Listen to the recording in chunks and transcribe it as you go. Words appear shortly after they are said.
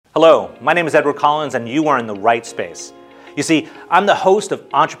Hello, my name is Edward Collins and you are in the right space. You see, I'm the host of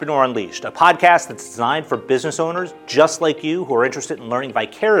Entrepreneur Unleashed, a podcast that's designed for business owners just like you who are interested in learning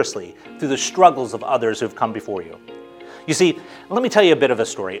vicariously through the struggles of others who've come before you. You see, let me tell you a bit of a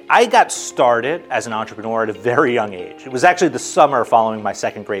story. I got started as an entrepreneur at a very young age. It was actually the summer following my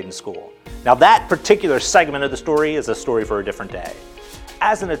second grade in school. Now that particular segment of the story is a story for a different day.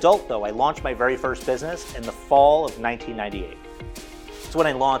 As an adult though, I launched my very first business in the fall of 1998. It's when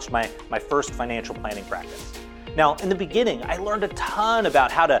I launched my first financial planning practice. Now, in the beginning, I learned a ton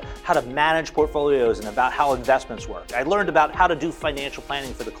about how to manage portfolios and about how investments work. I learned about how to do financial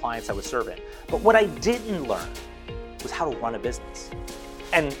planning for the clients I was serving. But what I didn't learn was how to run a business.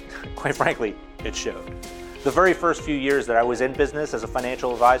 And quite frankly, it showed. The very first few years that I was in business as a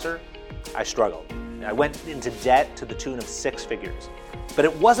financial advisor, I struggled. I went into debt to the tune of 6 figures. But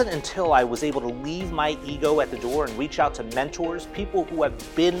it wasn't until I was able to leave my ego at the door and reach out to mentors, people who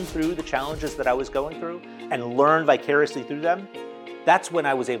have been through the challenges that I was going through and learn vicariously through them, that's when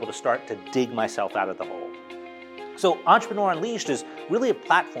I was able to start to dig myself out of the hole. So Entrepreneur Unleashed is really a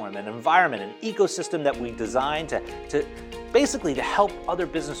platform, an environment, an ecosystem that we designed to basically to help other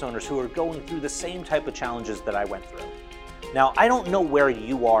business owners who are going through the same type of challenges that I went through. Now, I don't know where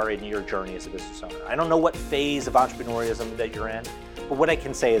you are in your journey as a business owner. I don't know what phase of entrepreneurism that you're in, but what I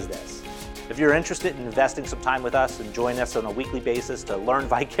can say is this. If you're interested in investing some time with us and join us on a weekly basis to learn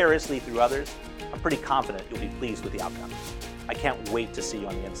vicariously through others, I'm pretty confident you'll be pleased with the outcome. I can't wait to see you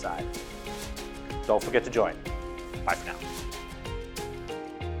on the inside. Don't forget to join. Bye for now.